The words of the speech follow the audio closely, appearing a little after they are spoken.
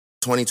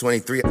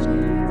2023,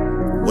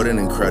 what an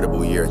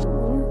incredible year.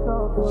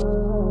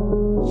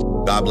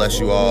 God bless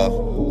you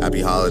all.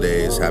 Happy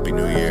holidays, happy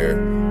new year.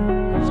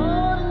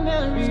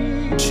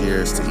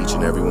 Cheers to each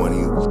and every one of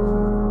you.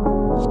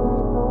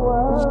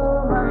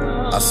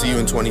 I'll see you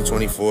in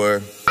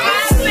 2024.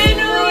 Happy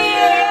New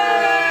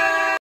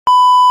Year!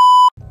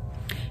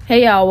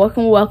 Hey y'all,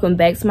 welcome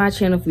back to my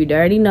channel. If you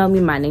already know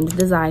me, my name is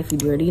desiyaaahh.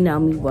 If you already know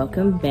me,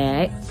 welcome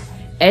back.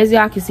 As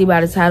y'all can see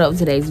by the title of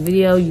today's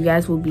video, you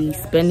guys will be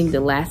spending the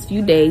last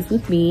few days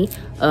with me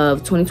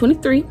of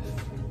 2023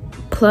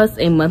 plus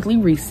a monthly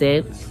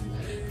reset.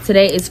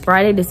 Today is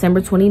Friday,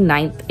 December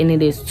 29th, and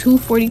it is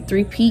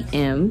 2:43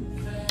 p.m.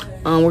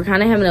 We're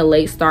kind of having a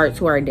late start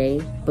to our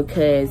day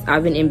because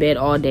I've been in bed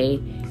all day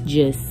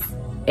just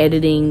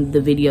editing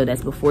the video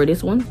that's before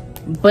this one.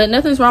 But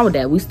nothing's wrong with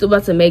that. We still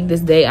about to make this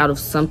day out of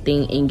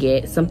something and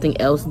get something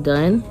else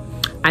done.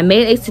 I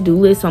made a to-do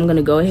list, so I'm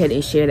gonna go ahead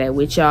and share that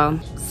with y'all.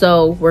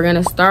 So we're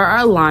gonna start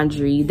our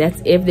laundry.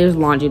 That's if there's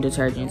laundry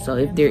detergent. So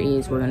if there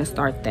is, we're gonna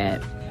start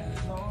that.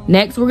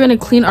 Next, we're gonna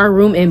clean our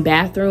room and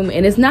bathroom,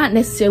 and it's not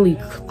necessarily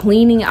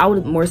cleaning. I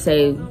would more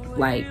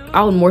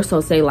so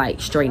say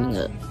like straightening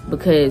up,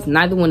 because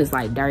neither one is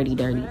like dirty.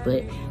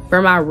 But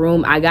for my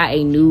room, I got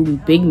a new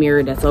big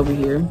mirror that's over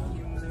here.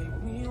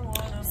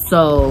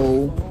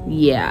 So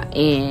yeah,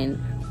 and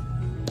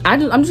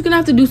I'm just gonna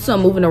have to do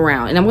some moving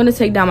around, and I'm gonna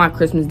take down my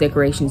Christmas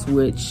decorations,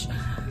 which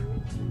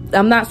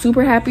I'm not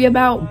super happy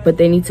about, but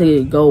they need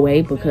to go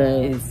away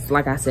because,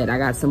 like I said, I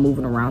got some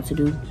moving around to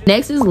do.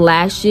 Next is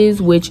lashes,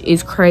 which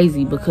is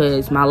crazy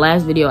because my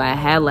last video I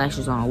had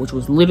lashes on, which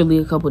was literally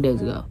a couple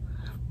days ago.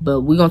 But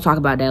we're gonna talk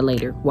about that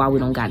later, why we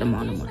don't got them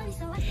on anymore.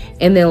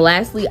 And then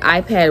lastly,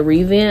 iPad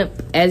revamp.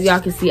 As y'all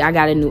can see, I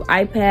got a new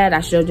iPad.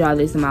 I showed y'all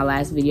this in my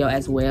last video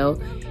as well.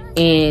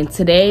 And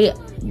today,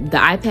 the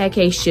iPad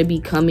case should be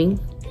coming.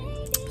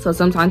 So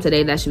sometime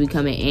today, that should be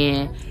coming.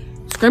 And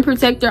screen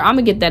protector, I'm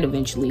gonna get that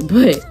eventually,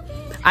 but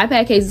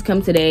iPad cases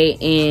come today,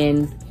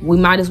 and we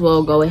might as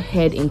well go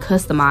ahead and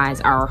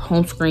customize our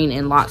home screen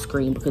and lock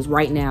screen, because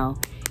right now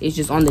it's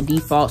just on the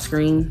default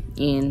screen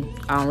and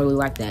I don't really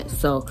like that.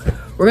 So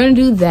we're gonna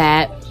do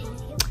that,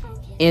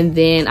 and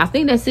then I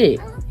think that's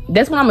it.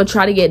 That's what I'm gonna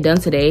try to get done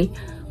today.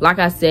 Like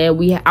I said,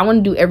 I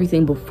want to do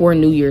everything before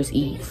New Year's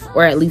Eve,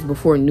 or at least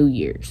before New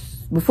Year's,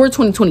 before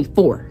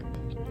 2024.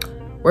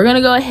 We're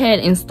gonna go ahead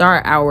and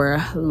start our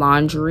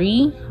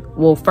laundry.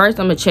 Well, first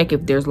I'm gonna check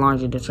if there's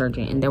laundry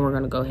detergent, and then we're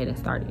gonna go ahead and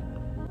start it.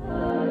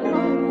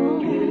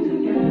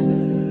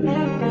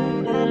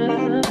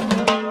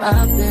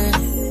 I've been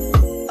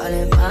all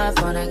in my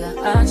phone, I got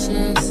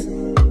options,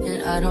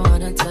 and I don't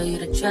wanna tell you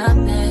to drop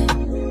it,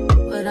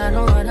 but I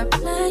don't wanna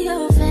play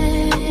your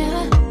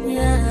fair.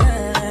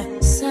 Yeah,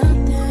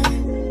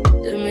 something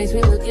that makes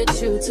me look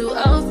at you too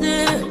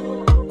often.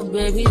 Oh,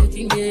 baby, you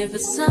can give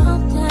it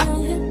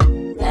something.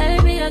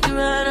 Baby, I can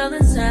run all the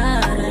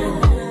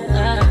time.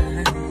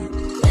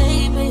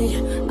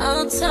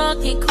 I'm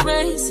talking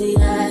crazy.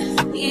 I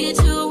need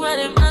you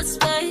running my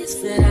space,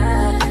 but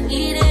I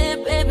need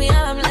it, baby.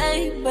 I'm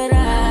late, but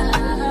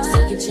I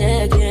still can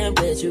check in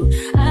with you.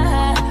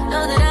 I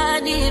know that I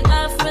need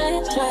my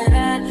friends, but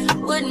I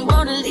wouldn't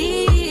wanna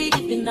leave.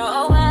 You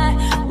know,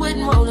 I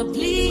wouldn't wanna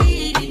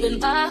bleed. Even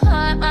my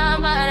heart, my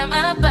mind, and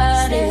my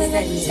body.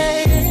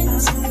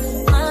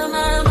 My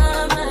mind, my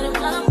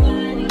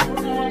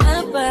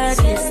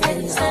body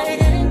says.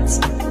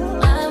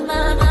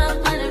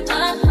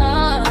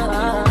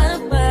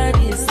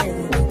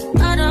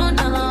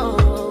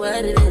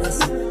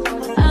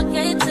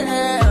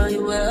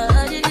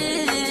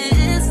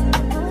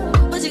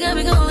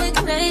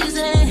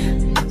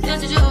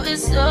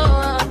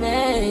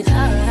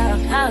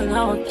 How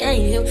long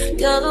can you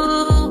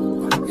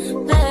go,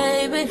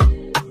 baby?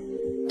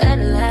 At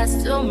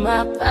last to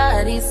my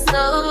body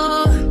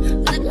so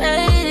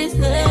crazy,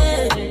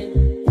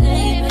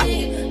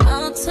 baby.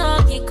 I'm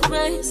talking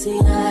crazy.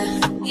 I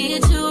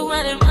need you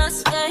running my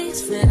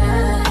space, but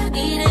I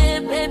need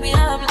it, baby.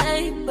 I'm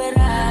late, but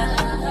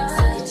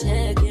I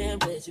check in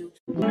with you.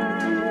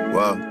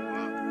 Whoa,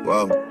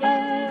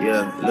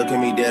 yeah. Look at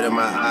me dead in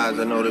my eyes.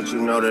 I know that you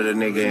know that a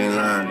nigga ain't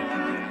lying.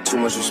 Too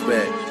much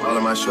respect. All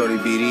of my shorty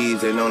BDs,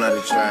 they know not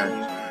to try.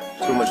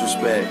 Too much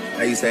respect.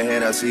 I used to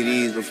hand out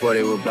CDs before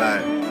they would buy.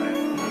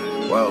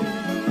 Whoa,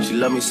 she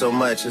love me so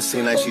much, it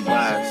seems like she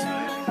buys.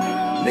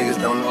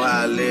 Niggas don't know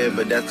how I live,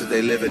 but that's because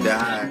they live it to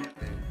high.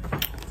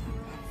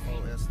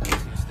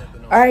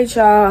 Alright,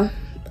 y'all,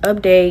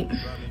 update.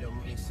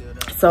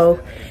 So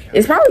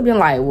it's probably been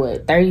like,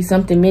 what, 30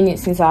 something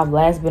minutes since I've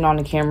last been on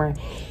the camera,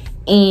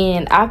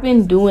 and I've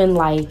been doing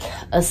like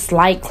a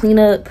slight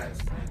cleanup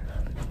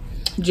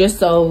just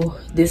so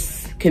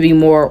this could be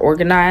more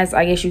organized,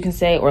 I guess you can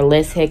say, or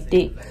less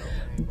hectic,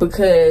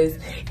 because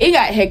it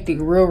got hectic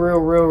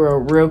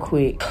real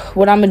quick.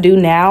 What I'm gonna do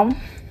now,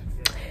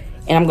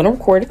 and I'm gonna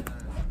record it,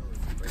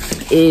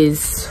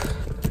 is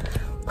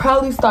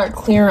probably start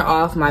clearing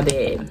off my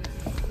bed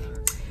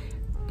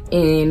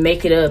and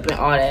make it up and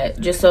all that,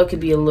 just so it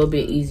could be a little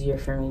bit easier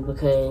for me,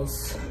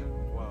 because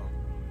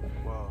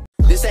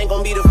This ain't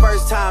gonna be the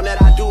first time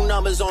that I do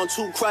numbers on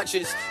 2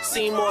 crutches.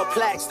 Seen more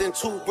plaques than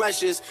 2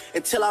 brushes.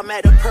 Until I'm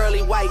at the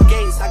pearly white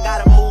gates, I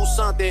gotta move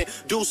something,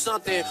 do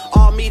something.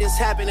 All meetings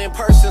happen in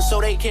person,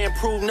 so they can't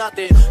prove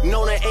nothing.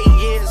 Known her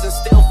 8 years and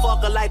still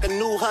fuck her like a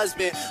new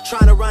husband.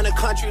 Trying to run a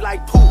country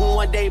like Putin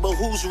one day, but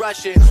who's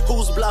rushing?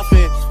 Who's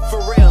bluffing? For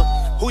real,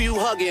 who you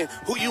hugging?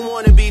 Who you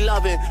wanna be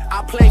loving?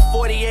 I play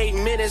 48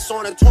 minutes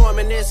on a torn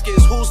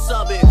meniscus. Who's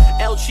subbing?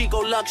 El Chico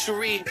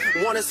Luxury.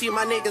 Wanna see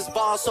my niggas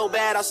ball so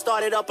bad I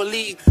started up a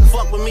league.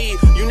 Fuck with me,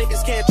 you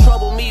niggas can't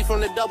trouble me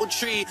from the double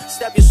tree.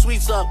 Step your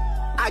sweets up,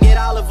 I get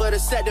Oliver to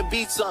set the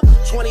beats up.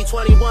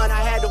 2021, I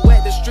had to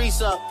wet the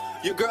streets up.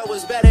 Your girl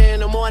was better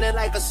in the morning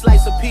like a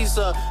slice of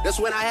pizza. That's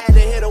when I had to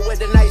hit her with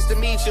the nice to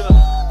meet you.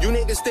 You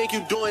niggas think you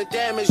doing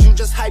damage, you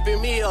just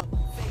hyping me up.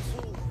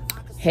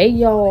 Hey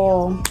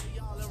y'all,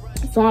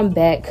 so I'm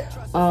back.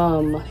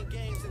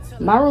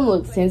 My room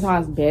looks 10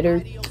 times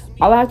better.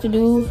 All I have to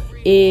do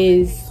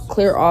is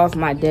clear off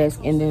my desk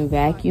and then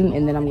vacuum,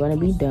 and then I'm gonna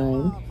be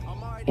done.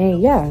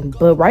 And yeah,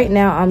 but right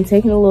now I'm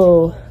taking a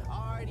little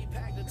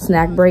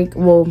snack break,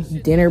 well,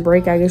 dinner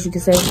break, I guess you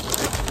could say.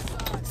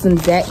 Some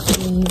Zach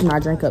cheese, my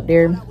drink up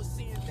there.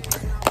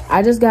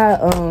 I just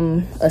got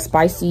a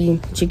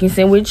spicy chicken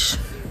sandwich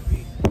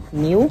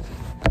meal.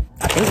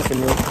 I think it's a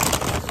meal.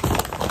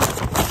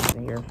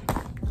 Here.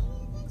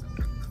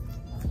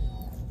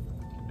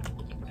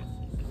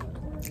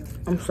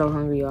 I'm so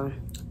hungry, y'all.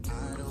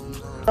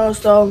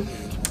 So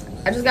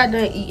I just got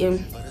done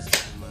eating.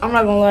 I'm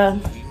not gonna lie,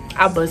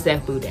 I bust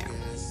that food down.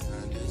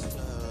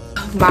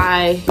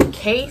 My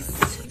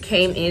case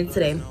came in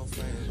today,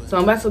 so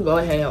I'm about to go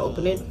ahead and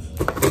open it.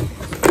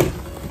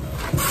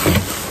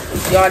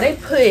 Y'all, they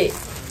put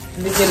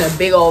this in a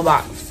big old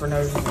box for no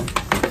reason.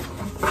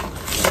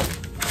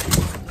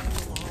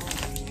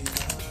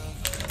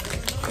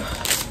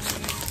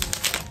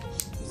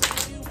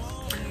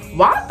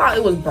 Well, I thought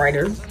it was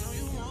brighter.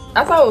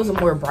 I thought it was a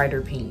more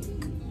brighter pink.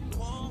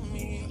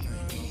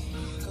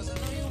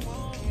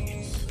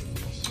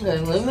 Okay,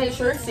 let me make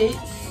sure it fits.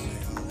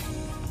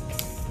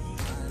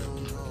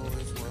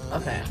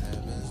 Okay,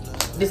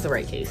 this is the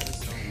right case.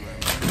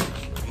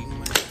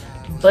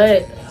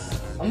 But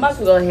I'm about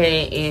to go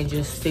ahead and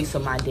just fix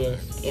up my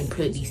desk and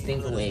put these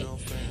things away,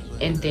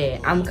 and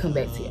then I'm gonna come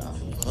back to y'all.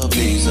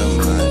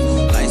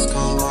 Lights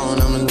come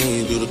on, I'ma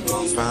need you to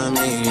find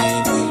me.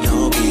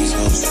 Don't be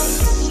so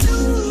stressed.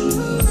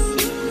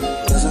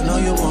 'Cause I know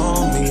you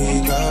want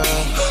me, girl.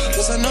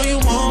 'Cause I know you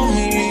want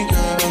me,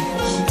 girl.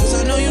 'Cause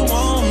I know you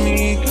want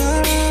me,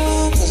 girl.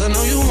 'Cause I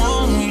know you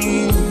want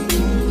me.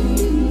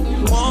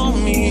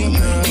 Want me,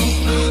 girl.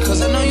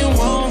 'Cause I know you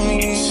want me.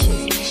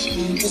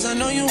 'Cause I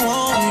know you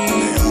want me.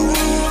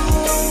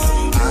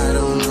 I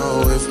don't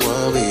know if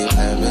what we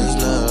have is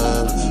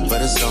love,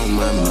 but it's on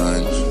my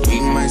mind. We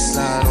might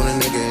slide on a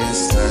nigga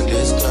inside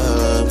this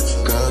club.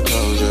 Girl,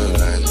 close your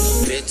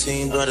eyes.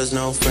 15 brothers,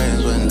 no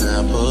friends when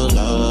I pull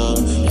up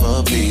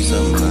for peace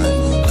of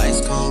mind.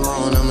 Lights come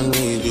on, I'ma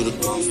need you to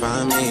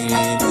find me.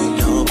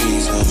 Don't be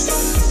so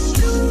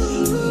stressed.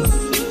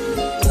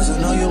 'Cause I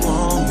know you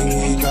want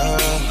me, girl.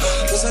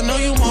 'Cause I know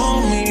you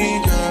want me,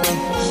 girl.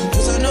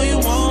 'Cause I know you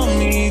want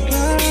me,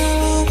 girl.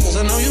 'Cause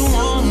I know you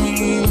want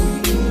me.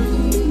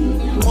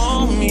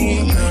 Want me,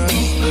 girl.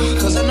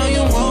 'Cause I know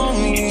you want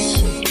me.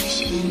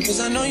 'Cause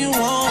I know you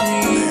want me.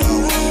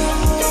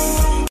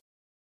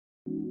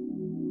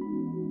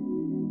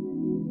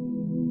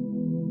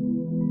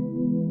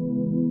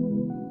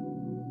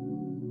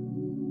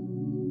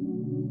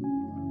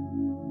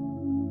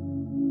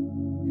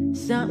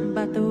 Something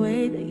about the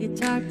way that you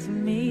talk to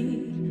me,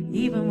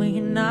 even when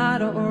you're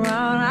not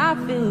around. I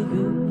feel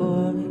you,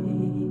 boy.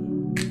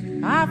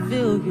 I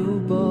feel you,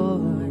 boy.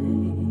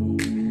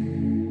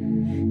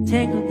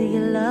 Tangled in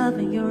your love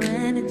and your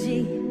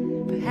energy.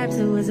 Perhaps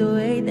it was the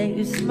way that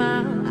you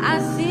smile. I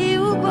see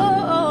you,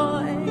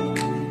 boy.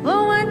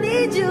 Oh, I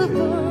need you,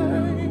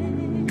 boy.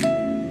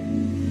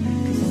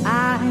 'Cause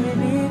I've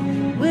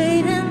been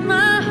waiting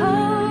my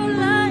whole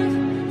life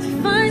to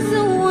find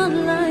someone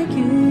like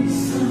you.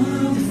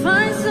 To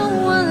find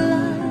someone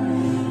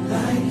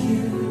like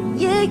you.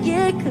 Yeah,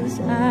 yeah, 'cause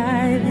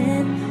I've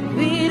been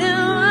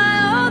waiting my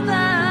whole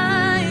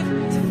life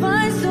to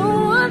find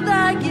someone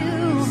like you.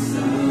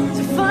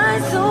 To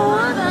find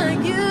someone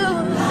like you.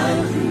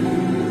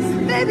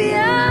 Baby, I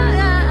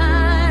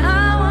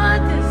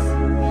want this.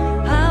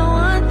 I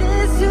want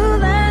this to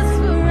last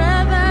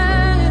forever.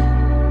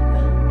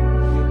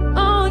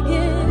 Oh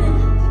yeah.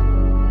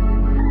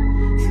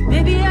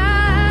 Baby, I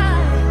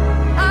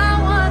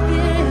want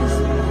this.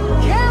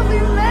 Can we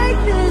make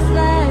this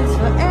last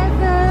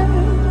forever?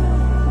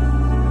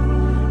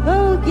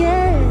 Oh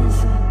yes.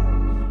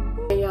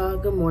 Hey y'all,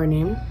 good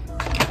morning.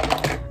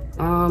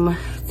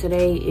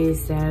 Today is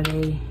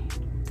Saturday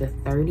the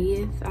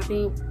 30th, I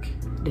think.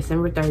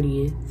 December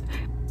 30th.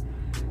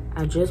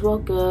 I just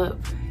woke up.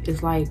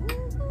 It's like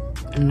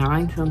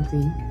 9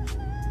 something.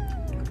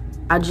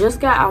 I just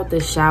got out the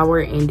shower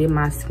and did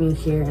my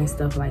skincare and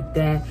stuff like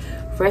that.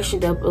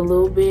 Freshened up a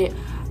little bit.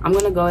 I'm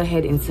gonna go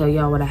ahead and tell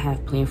y'all what I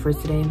have planned for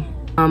today.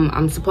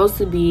 I'm supposed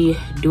to be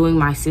doing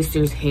my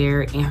sister's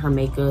hair and her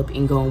makeup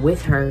and going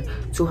with her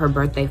to her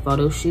birthday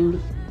photo shoot.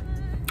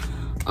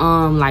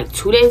 Like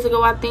 2 days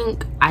ago, I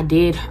think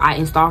I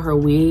installed her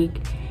wig,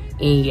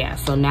 and yeah,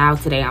 so now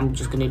today I'm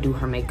just gonna do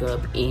her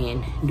makeup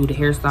and do the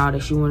hairstyle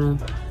that she wanna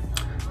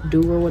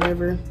do or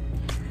whatever.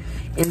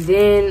 And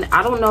then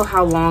I don't know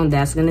how long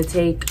that's gonna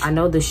take. I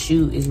know the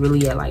shoot is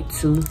really at like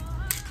 2,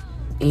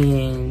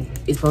 and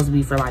it's supposed to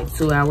be for like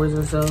 2 hours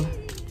or so,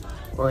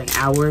 or an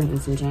hour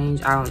and some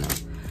change, I don't know.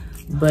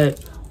 But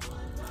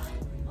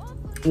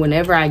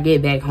whenever I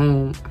get back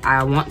home,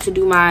 I want to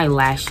do my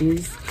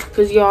lashes,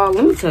 because y'all,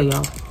 let me tell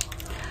y'all,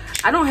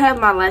 I don't have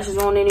my lashes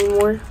on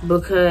anymore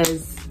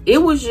because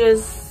it was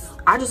just,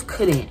 I just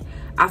couldn't.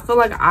 I feel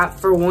like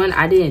for one,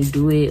 I didn't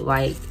do it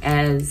like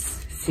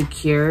as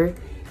secure,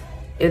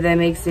 if that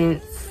makes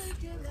sense.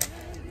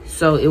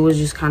 So it was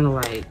just kind of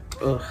like,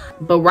 ugh.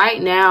 But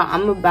right now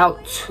I'm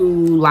about to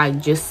like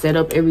just set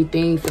up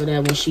everything so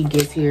that when she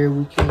gets here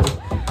we can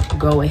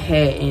go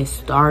ahead and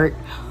start.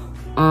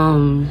 I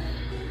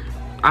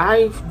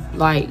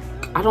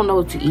don't know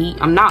what to eat.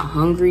 I'm not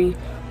hungry,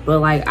 but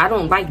like I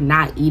don't like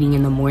not eating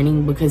in the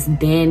morning, because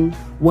then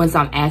once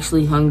I'm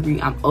actually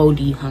hungry, I'm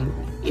OD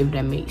hungry, if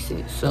that makes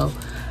sense. So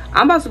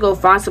I'm about to go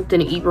find something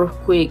to eat real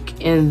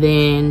quick, and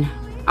then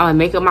I'm gonna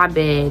make up my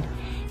bed,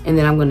 and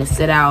then I'm gonna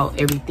set out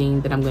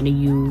everything that I'm gonna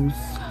use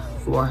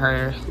for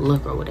her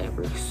look or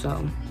whatever.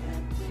 So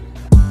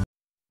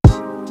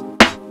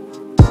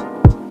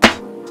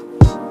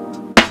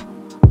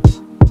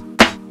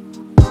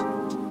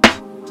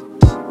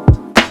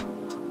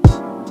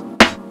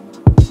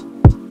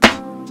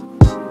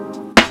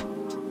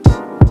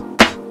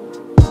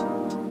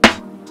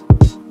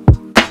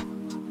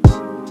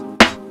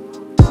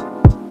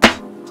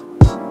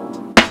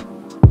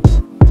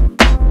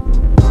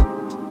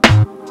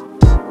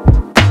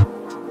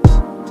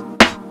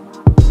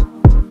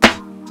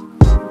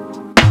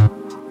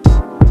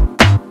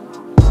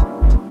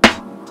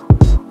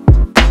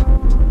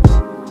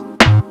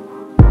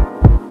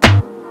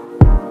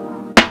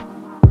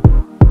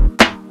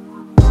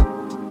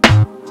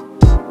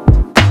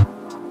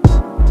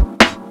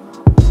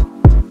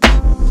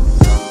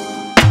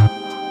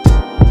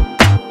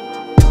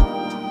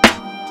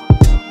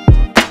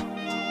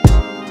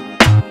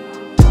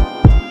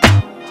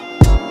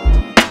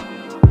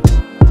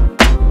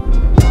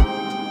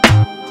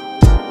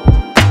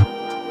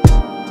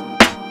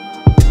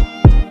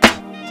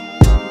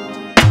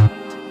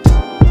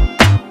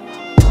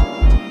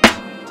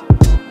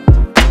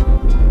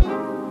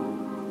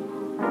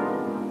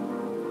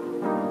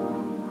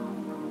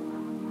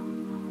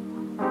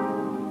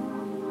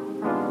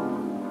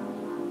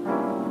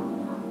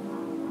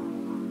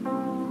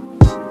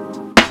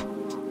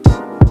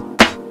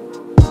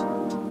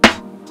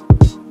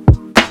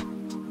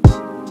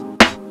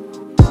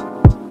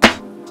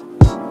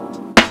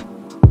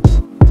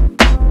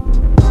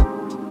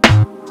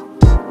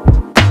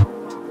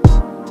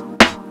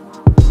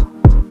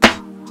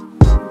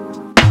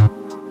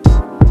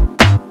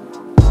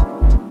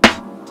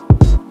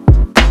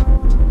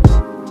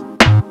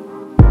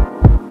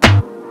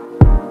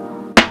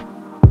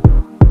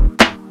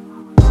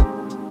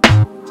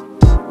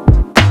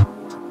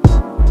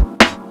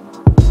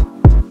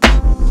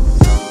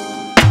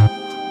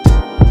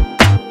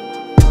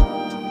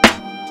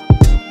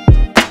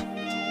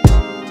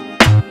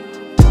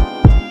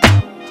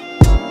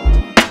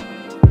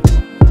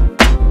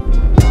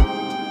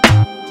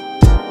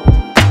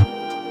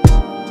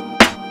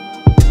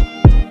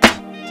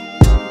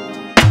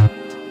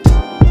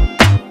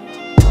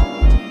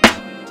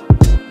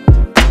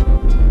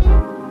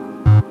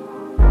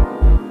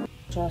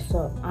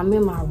so I'm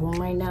in my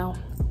room right now,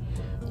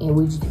 and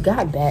we just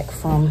got back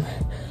from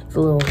the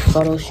little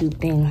photo shoot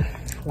thing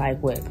like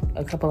what,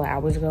 a couple of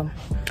hours ago.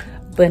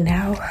 But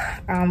now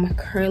I'm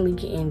currently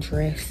getting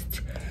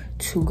dressed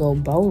to go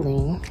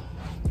bowling.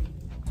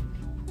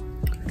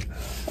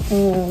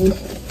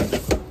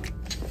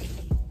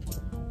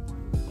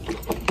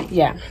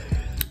 Yeah,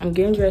 I'm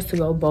getting dressed to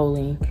go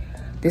bowling.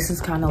 This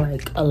is kind of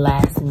like a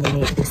last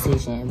minute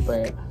decision,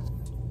 but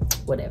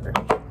whatever.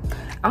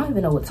 I don't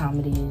even know what time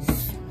it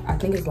is. I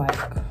think it's like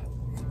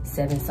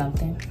 7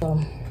 something.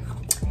 So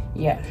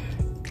yeah,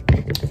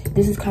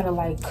 this is kind of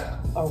like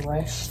a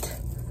rushed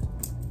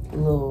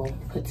little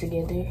put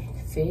together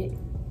fit.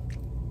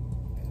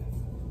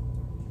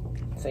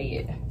 So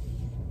yeah.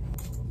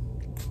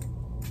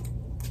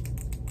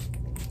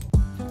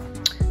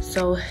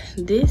 So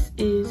this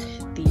is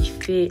the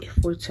fit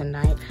for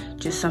tonight.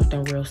 Just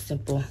something real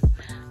simple.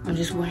 I'm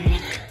just wearing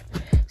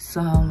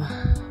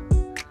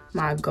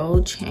my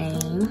gold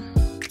chain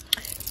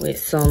with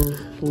some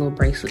little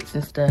bracelets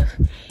and stuff,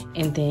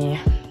 and then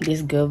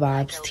this Good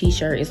Vibes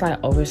t-shirt. It's like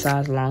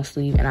oversized long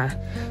sleeve, and I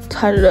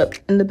tied it up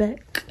in the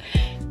back.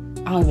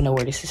 I don't even know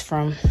where this is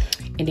from.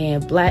 And then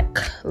black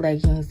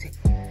leggings,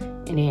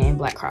 and then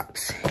black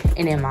Crocs,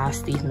 and then my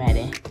Steve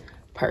Madden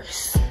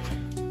purse.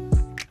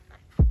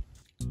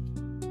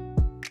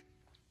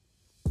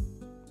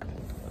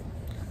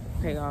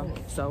 Okay, y'all,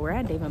 so we're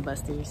at Dave &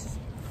 Buster's,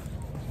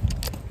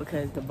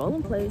 because the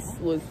bowling place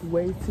was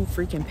way too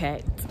freaking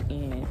packed,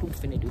 and who's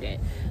finna do that?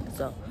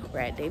 So we're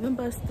at Dave &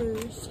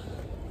 Buster's,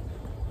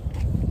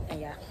 and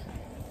yeah.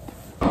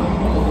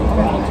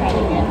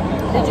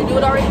 Did you do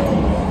it already?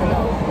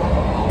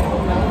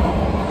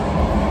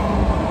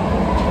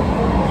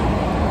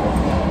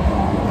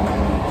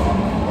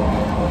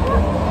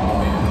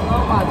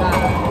 Oh my god.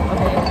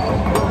 Okay.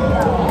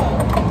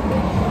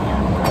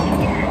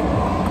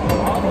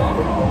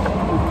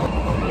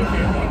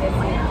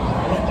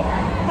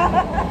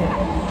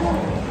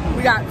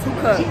 We got 2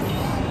 cups.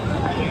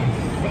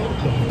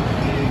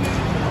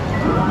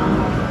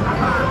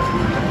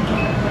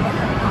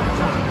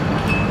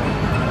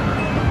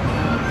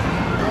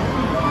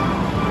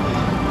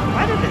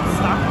 Why did it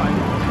stop on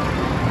you?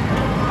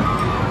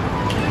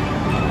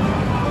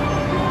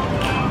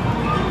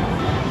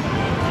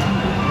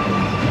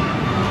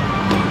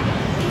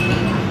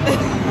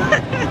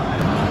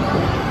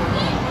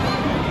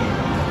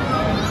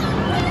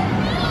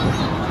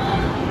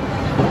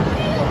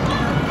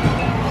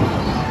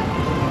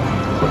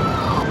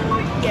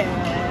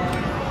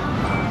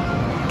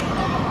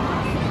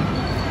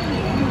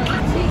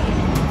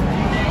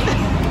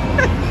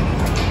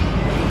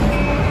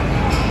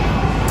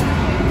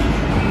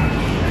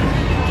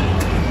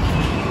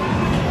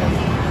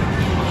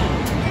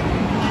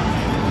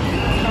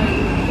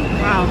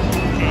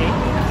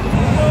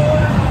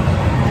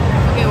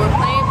 Okay, we're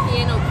playing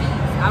piano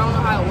keys. I don't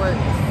know how it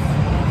works.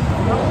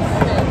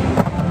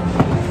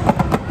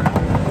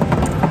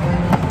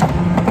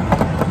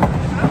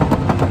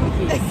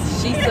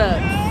 She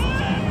sucks.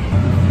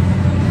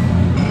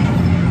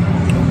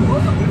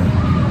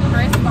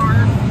 Press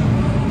start.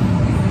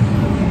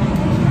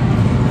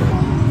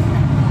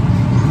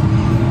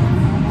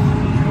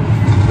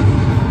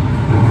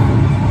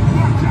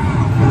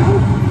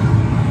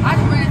 I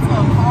just ran into a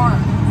car.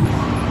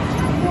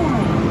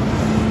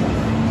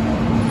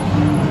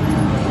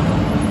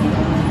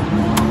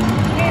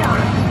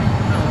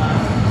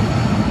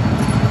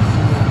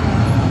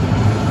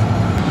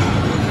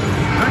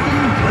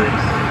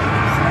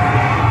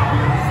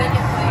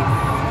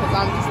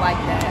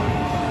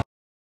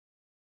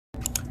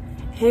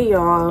 Hey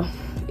y'all,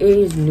 it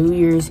is New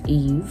Year's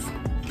Eve,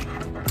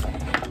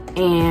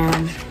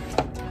 and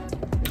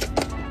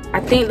I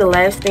think the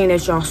last thing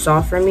that y'all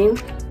saw from me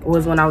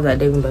was when I was at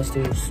Dave &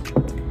 Buster's.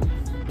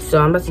 So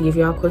I'm about to give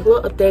y'all a quick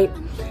little update.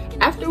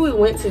 After we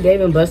went to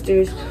Dave &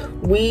 Buster's,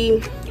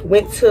 we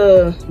went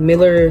to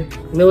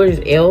Miller's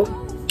Ale.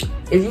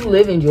 If you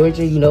live in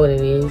Georgia, you know what it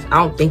is. I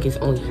don't think it's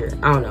only here,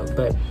 I don't know,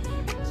 but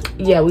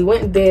yeah, we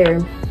went there,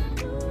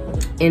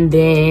 and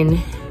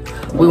then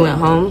we went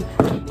home.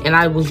 And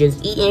I was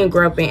just eating,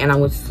 grumping, and I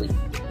went to sleep.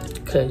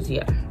 Cause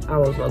yeah, I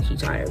was low-key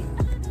tired.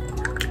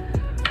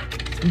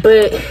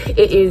 But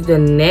it is the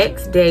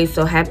next day,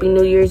 so happy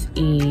New Year's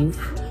Eve.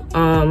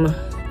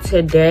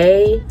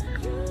 Today,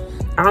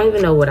 I don't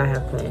even know what I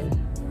have planned.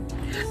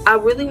 I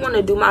really want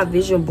to do my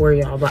vision board,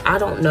 y'all, but I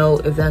don't know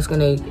if that's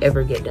gonna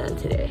ever get done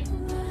today.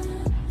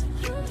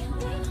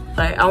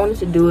 Like, I wanted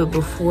to do it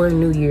before the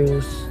New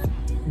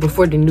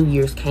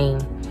Year's came.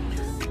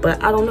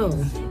 But I don't know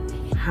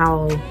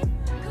how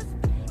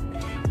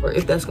or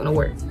if that's gonna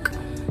work.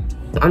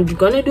 I'm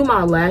gonna do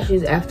my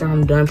lashes after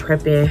I'm done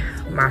prepping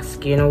my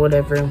skin or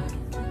whatever,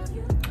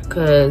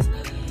 because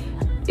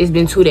it's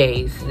been 2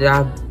 days that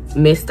I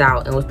missed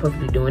out and was supposed to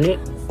be doing it,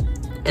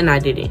 and I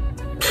didn't.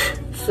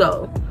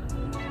 So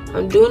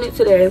I'm doing it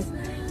today,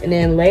 and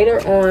then later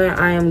on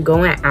I am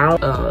going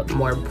out a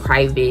more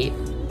private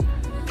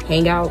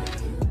hangout.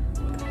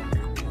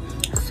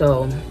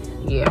 So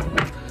yeah,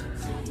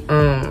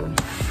 I'm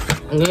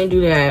gonna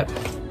do that.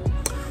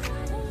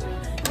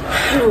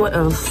 What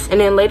else? And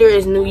then later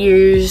is New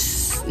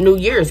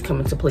Year's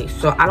coming to place.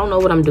 So I don't know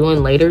what I'm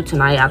doing later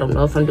tonight. I don't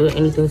know if I'm doing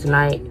anything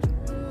tonight.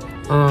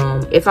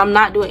 If I'm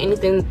not doing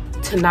anything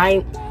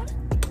tonight,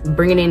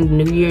 bringing in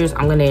New Year's,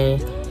 I'm gonna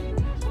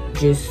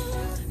just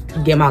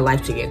get my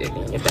life together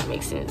then, if that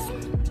makes sense.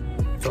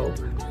 So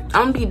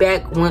I'm gonna be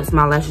back once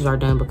my lashes are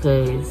done,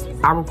 because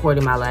I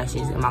recorded my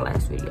lashes in my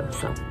last video.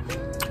 So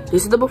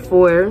this is the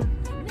before.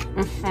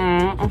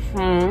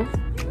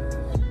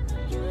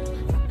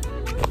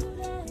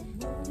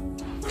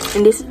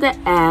 And this is the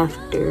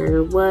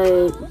after.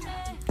 What?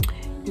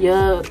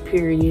 Yup,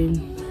 period.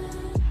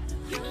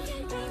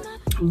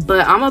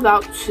 But I'm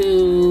about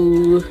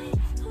to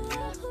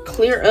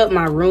clear up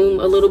my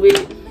room a little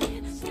bit.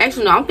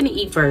 Actually, no, I'm gonna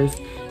eat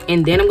first,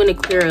 and then I'm gonna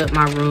clear up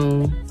my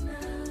room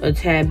a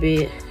tad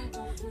bit,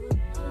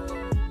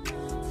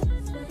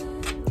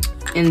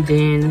 and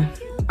then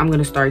I'm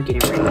gonna start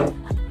getting ready,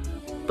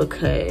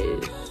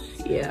 because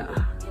yeah.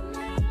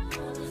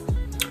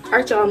 All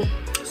right, y'all,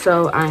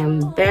 so I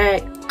am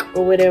back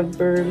or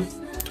whatever.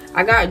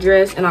 I got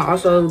dressed and I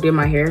also did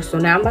my hair, so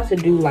now I'm about to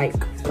do like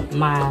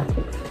my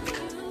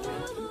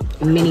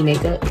mini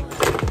makeup.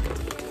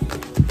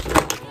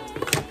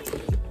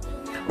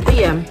 But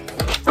yeah,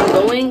 I'm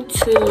going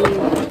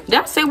to, did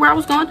I say where I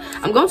was going?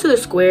 I'm going to the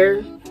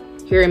square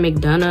here in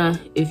McDonough.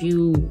 If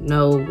you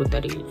know what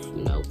that is,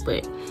 you know,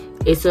 but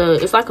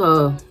It's like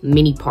a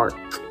mini park.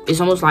 It's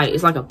almost like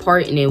it's like a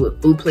park, and then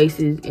with food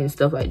places and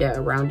stuff like that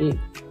around it.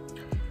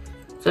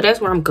 So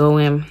that's where I'm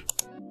going.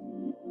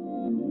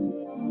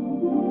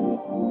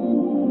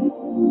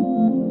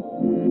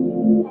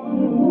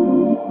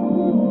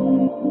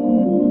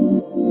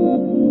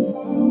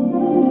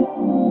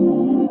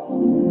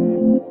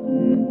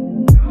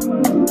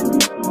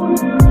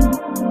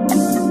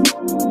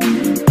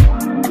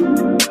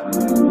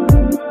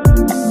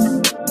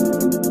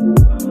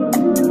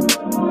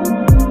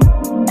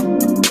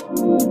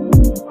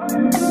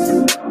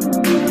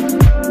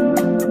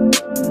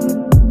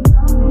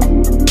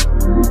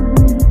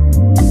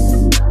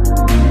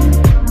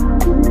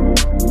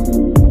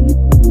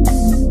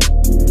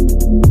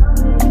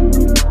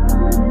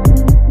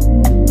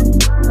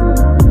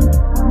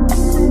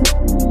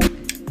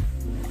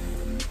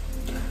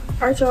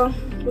 Alright, y'all,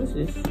 what is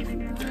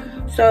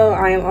this? So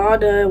I am all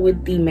done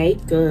with the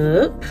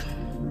makeup.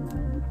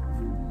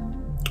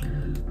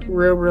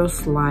 Real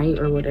slight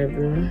or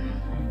whatever.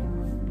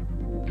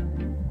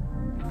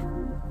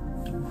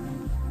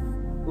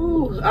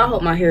 Ooh, I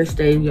hope my hair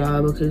stays,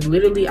 y'all, because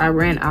literally I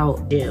ran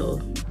out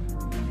ill.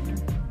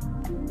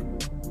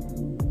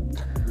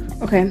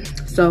 Okay,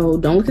 so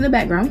don't look in the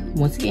background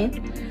once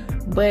again.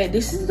 But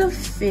this is the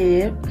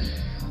fit.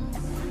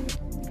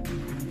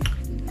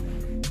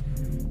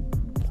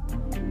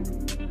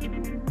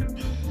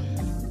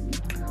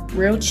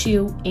 Real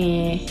chill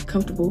and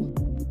comfortable.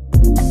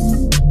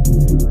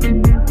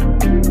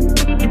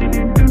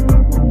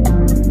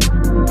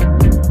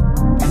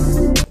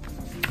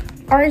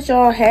 Alright,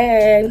 y'all,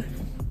 hey.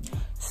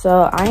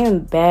 So I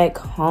am back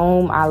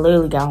home. I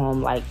literally got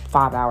home like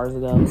 5 hours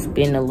ago. It's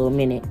been a little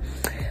minute.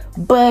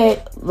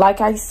 But like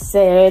I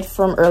said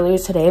from earlier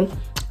today,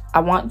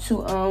 I want to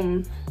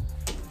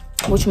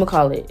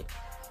whatchamacallit?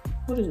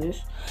 What is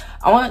this?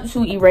 I want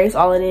to erase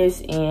all of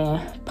this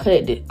and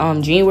put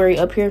January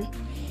up here.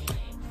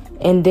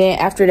 And then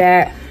after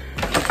that,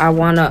 I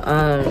want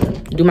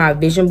to do my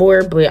vision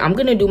board, but I'm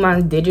going to do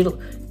mine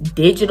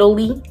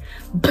digitally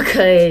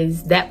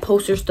because that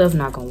poster stuff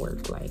not going to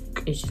work. Like,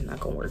 it's just not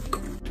going to work.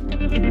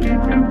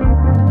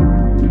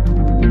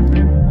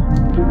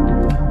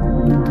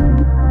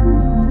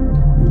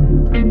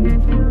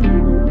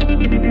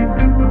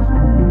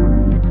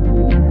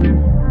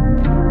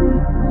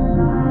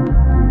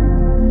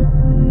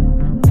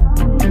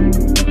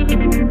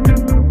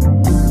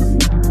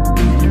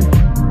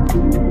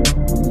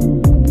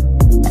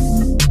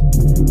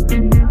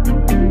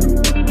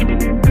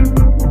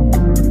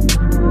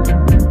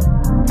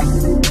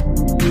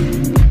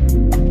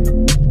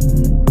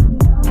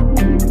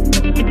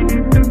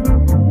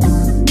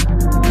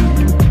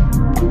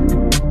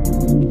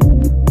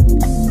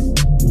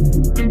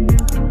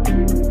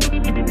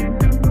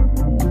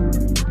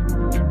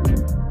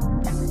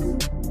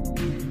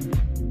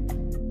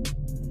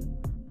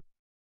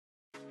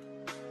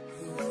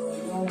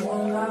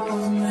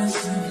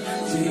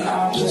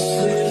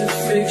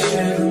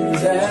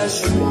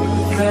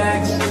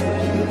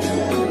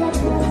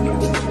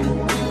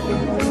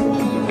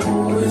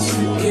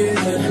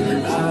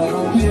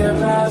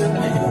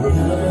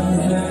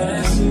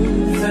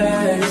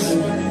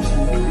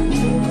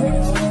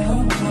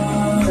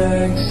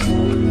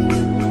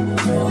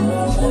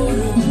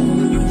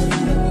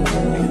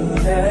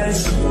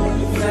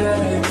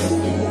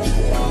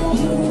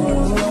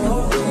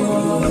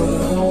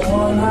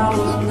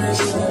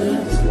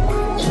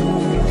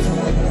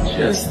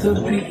 Just the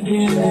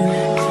beginning,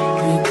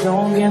 it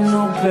don't get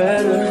no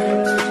better.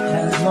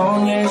 As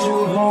long as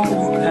you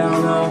hold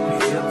down, I'll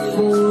be up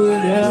for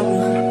whatever.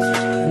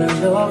 And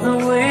I love the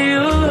way you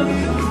look,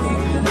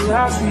 cause I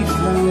see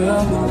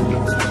forever.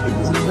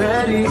 I'm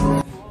ready.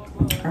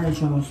 Alright,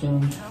 y'all, so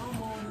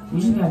we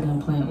just got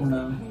done playing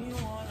Uno,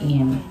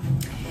 and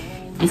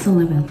it's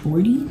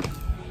 11:40.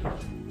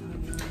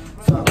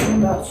 So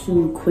I'm about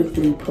to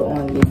quickly put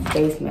on this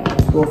face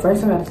mask. Well,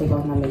 first I gotta take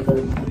off my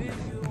makeup,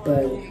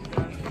 but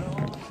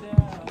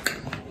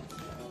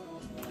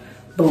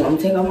boom, I'm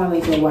gonna take off my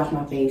makeup, wash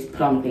my face,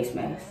 put on the face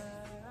mask.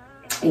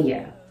 And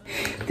yeah,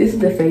 this is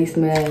the face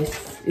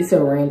mask. It's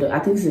a random, I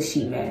think it's a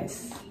sheet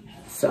mask.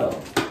 So,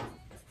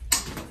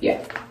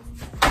 yeah.